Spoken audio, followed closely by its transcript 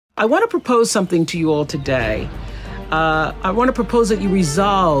I want to propose something to you all today. I want to propose that you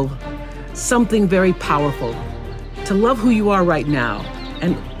resolve something very powerful, to love who you are right now.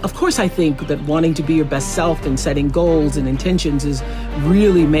 And of course, I think that wanting to be your best self and setting goals and intentions is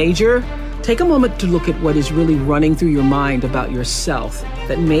really major. Take a moment to look at what is really running through your mind about yourself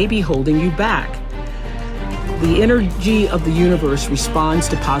that may be holding you back. The energy of the universe responds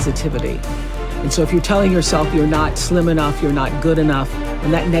to positivity. And so if you're telling yourself you're not slim enough, you're not good enough,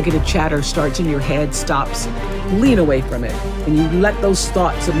 when that negative chatter starts in your head, stops, lean away from it. And you let those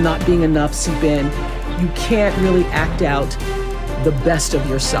thoughts of not being enough seep in, you can't really act out the best of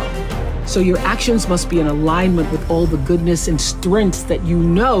yourself. So your actions must be in alignment with all the goodness and strengths that you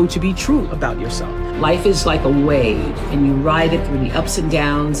know to be true about yourself. Life is like a wave, and you ride it through the ups and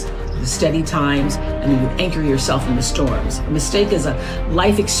downs, the steady times, and then you anchor yourself in the storms. A mistake is a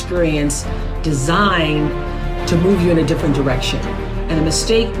life experience designed to move you in a different direction. And a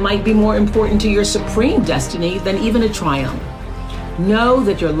mistake might be more important to your supreme destiny than even a triumph. Know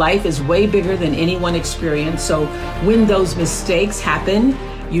that your life is way bigger than any one experience, so when those mistakes happen,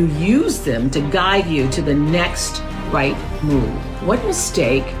 you use them to guide you to the next right move. What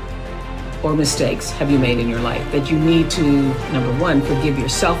mistake or mistakes have you made in your life that you need to, number one, forgive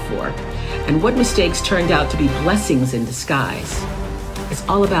yourself for? And what mistakes turned out to be blessings in disguise? It's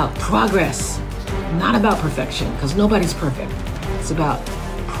all about progress, not about perfection, because nobody's perfect. It's about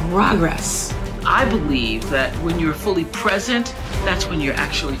progress. I believe that when you're fully present, that's when you're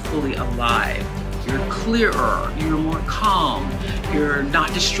actually fully alive. You're clearer, you're more calm, you're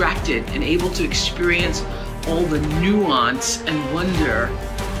not distracted and able to experience all the nuance and wonder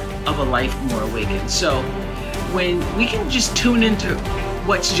of a life more awakened. So when we can just tune into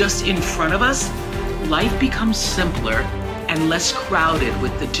what's just in front of us, life becomes simpler and less crowded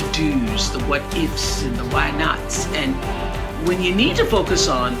with the to-dos, the what-ifs and the why-nots. And when you need to focus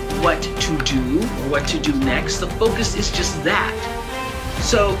on what to do or what to do next, the focus is just that.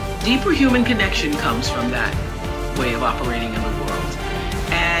 So deeper human connection comes from that way of operating in the world.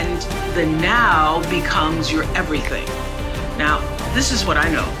 And the now becomes your everything. Now, this is what I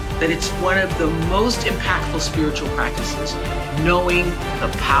know, that it's one of the most impactful spiritual practices, knowing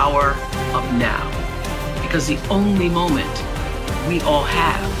the power of now. Because the only moment we all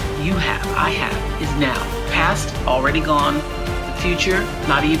have, you have, I have, is now. Past, already gone. The future,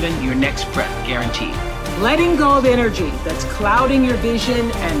 not even your next breath, guaranteed. Letting go of energy that's clouding your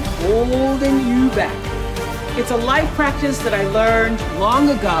vision and holding you back. It's a life practice that I learned long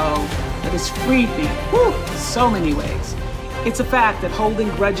ago that has freed me in so many ways. It's a fact that holding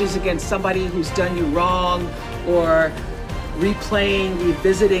grudges against somebody who's done you wrong, or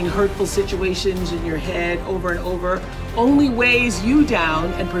revisiting hurtful situations in your head over and over, only weighs you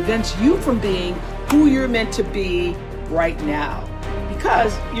down and prevents you from being who you're meant to be right now.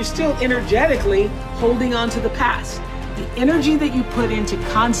 Because you're still energetically holding on to the past. The energy that you put into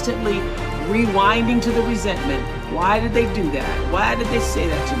constantly rewinding to the resentment. Why did they do that? Why did they say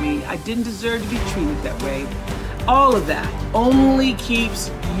that to me? I didn't deserve to be treated that way. All of that only keeps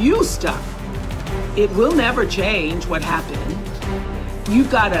you stuck. It will never change what happened.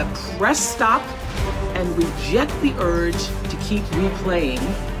 You've got to press stop and reject the urge to keep replaying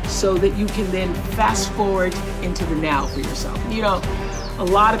so that you can then fast forward into the now for yourself. You know, a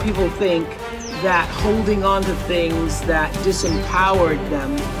lot of people think that holding on to things that disempowered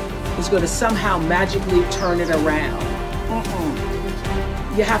them is going to somehow magically turn it around.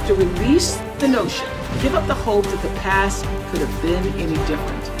 You have to release the notion, give up the hope that the past could have been any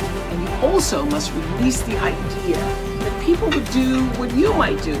different. And you also must release the idea that people would do what you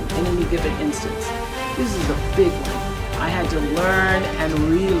might do in any given instance. This is a big one. I had to learn and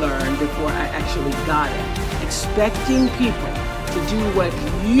relearn before I actually got it. Expecting people to do what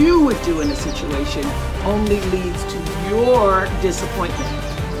you would do in a situation only leads to your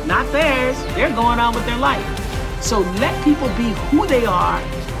disappointment, not theirs. They're going on with their life. So let people be who they are,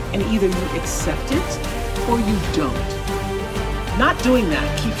 and either you accept it or you don't. Not doing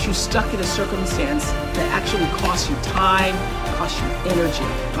that keeps you stuck in a circumstance that actually costs you time, costs you energy.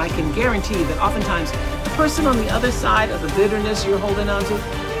 And I can guarantee that oftentimes the person on the other side of the bitterness you're holding on to,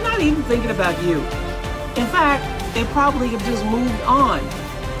 they're not even thinking about you. In fact, they probably have just moved on.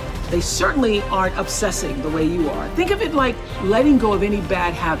 They certainly aren't obsessing the way you are. Think of it like letting go of any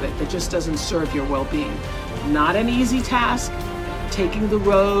bad habit that just doesn't serve your well-being. Not an easy task. Taking the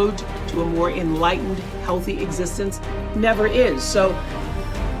road to a more enlightened, healthy existence never is. So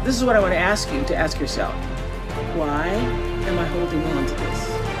this is what I want to ask you to ask yourself. Why am I holding on to this?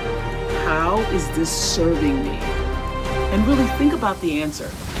 How is this serving me? And really think about the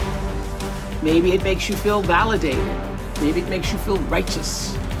answer. Maybe it makes you feel validated. Maybe it makes you feel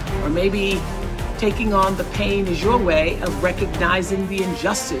righteous. Or maybe taking on the pain is your way of recognizing the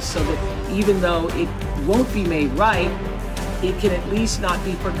injustice so that even though it won't be made right, it can at least not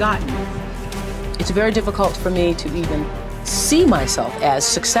be forgotten. It's very difficult for me to even see myself as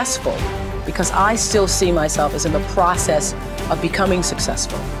successful because I still see myself as in the process of becoming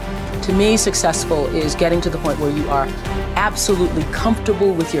successful. To me, successful is getting to the point where you are absolutely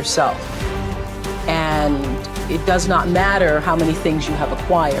comfortable with yourself. And it does not matter how many things you have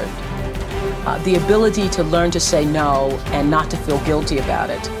acquired. The ability to learn to say no and not to feel guilty about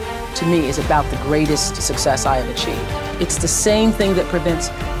it, to me, is about the greatest success I have achieved. It's the same thing that prevents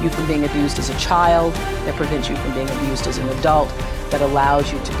you from being abused as a child, that prevents you from being abused as an adult, that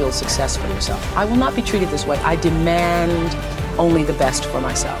allows you to build success for yourself. I will not be treated this way. I demand only the best for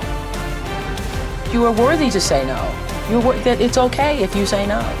myself. You are worthy to say no. That it's okay if you say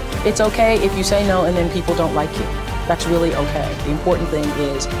no. It's okay if you say no and then people don't like you. That's really okay. The important thing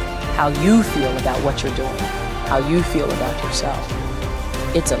is how you feel about what you're doing, how you feel about yourself.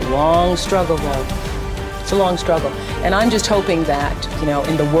 It's a long struggle, though. It's a long struggle. And I'm just hoping that,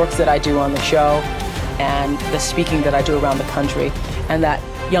 in the work that I do on the show and the speaking that I do around the country, and that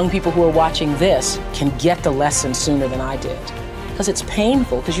young people who are watching this can get the lesson sooner than I did. Because it's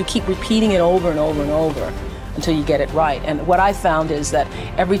painful, because you keep repeating it over and over and over until you get it right. And what I found is that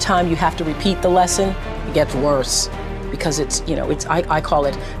every time you have to repeat the lesson, it gets worse. Because I call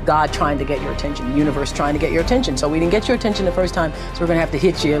it God trying to get your attention, the universe trying to get your attention. So we didn't get your attention the first time, so we're gonna have to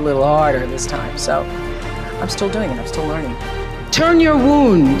hit you a little harder this time. So I'm still doing it, I'm still learning. Turn your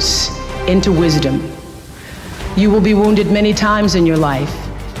wounds into wisdom. You will be wounded many times in your life.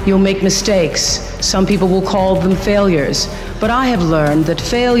 You'll make mistakes. Some people will call them failures. But I have learned that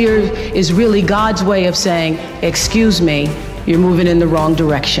failure is really God's way of saying, excuse me, you're moving in the wrong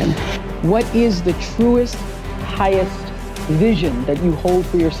direction. What is the truest, highest vision that you hold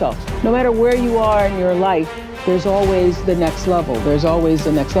for yourself? No matter where you are in your life, there's always the next level. There's always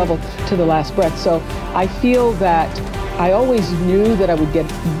the next level to the last breath. So I feel that I always knew that I would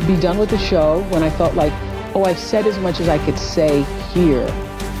be done with the show when I felt like, oh, I've said as much as I could say here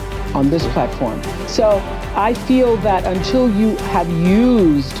on this platform. So I feel that until you have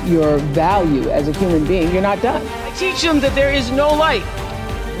used your value as a human being, you're not done. I teach them that there is no life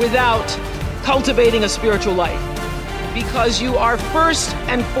without cultivating a spiritual life, because you are first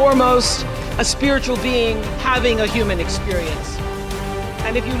and foremost a spiritual being having a human experience.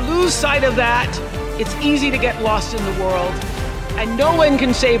 And if you lose sight of that, it's easy to get lost in the world, and no one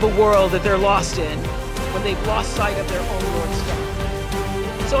can save a world that they're lost in when they've lost sight of their own Lord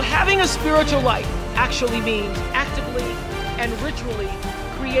Star. So having a spiritual life actually means actively and ritually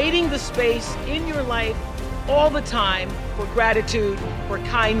creating the space in your life all the time for gratitude, for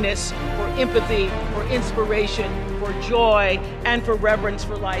kindness, for empathy, for inspiration, for joy, and for reverence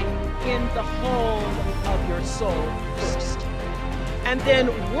for life in the home of your soul first. And then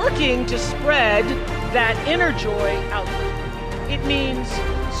working to spread that inner joy outward. It means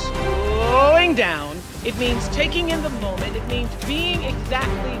slowing down. It means taking in the moment. It means being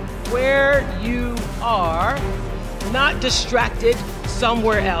exactly where you are, not distracted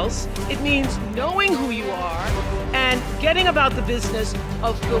somewhere else. It means knowing who you are and getting about the business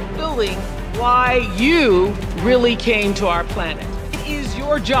of fulfilling why you really came to our planet. It is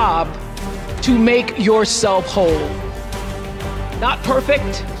your job to make yourself whole. Not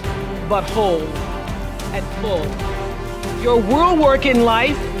perfect, but whole and full. Your real work in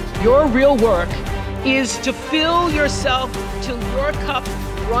life, your real work, is to fill yourself till your cup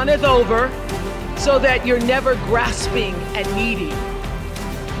runneth over, so that you're never grasping and needy,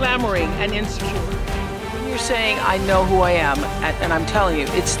 clamoring and insecure. When you're saying, I know who I am, and I'm telling you,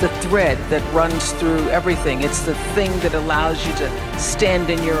 it's the thread that runs through everything. It's the thing that allows you to stand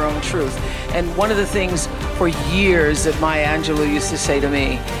in your own truth. And one of the things for years that Maya Angelou used to say to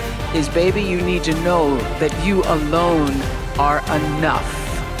me is, baby, you need to know that you alone are enough.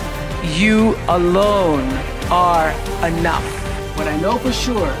 You alone are enough. What I know for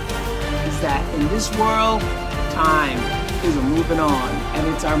sure is that in this world, time is a moving on, and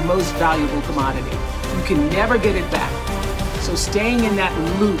it's our most valuable commodity. You can never get it back. So staying in that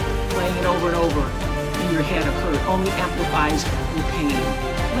loop, playing it over and over in your head of hurt, only amplifies your pain.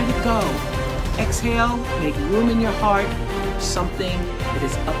 Let it go. Exhale, make room in your heart for something that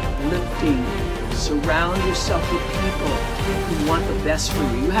is uplifting. Surround yourself with people who want the best for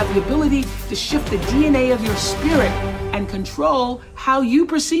you. You have the ability to shift the DNA of your spirit and control how you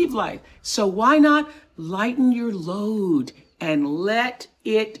perceive life. So why not lighten your load and let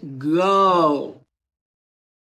it go?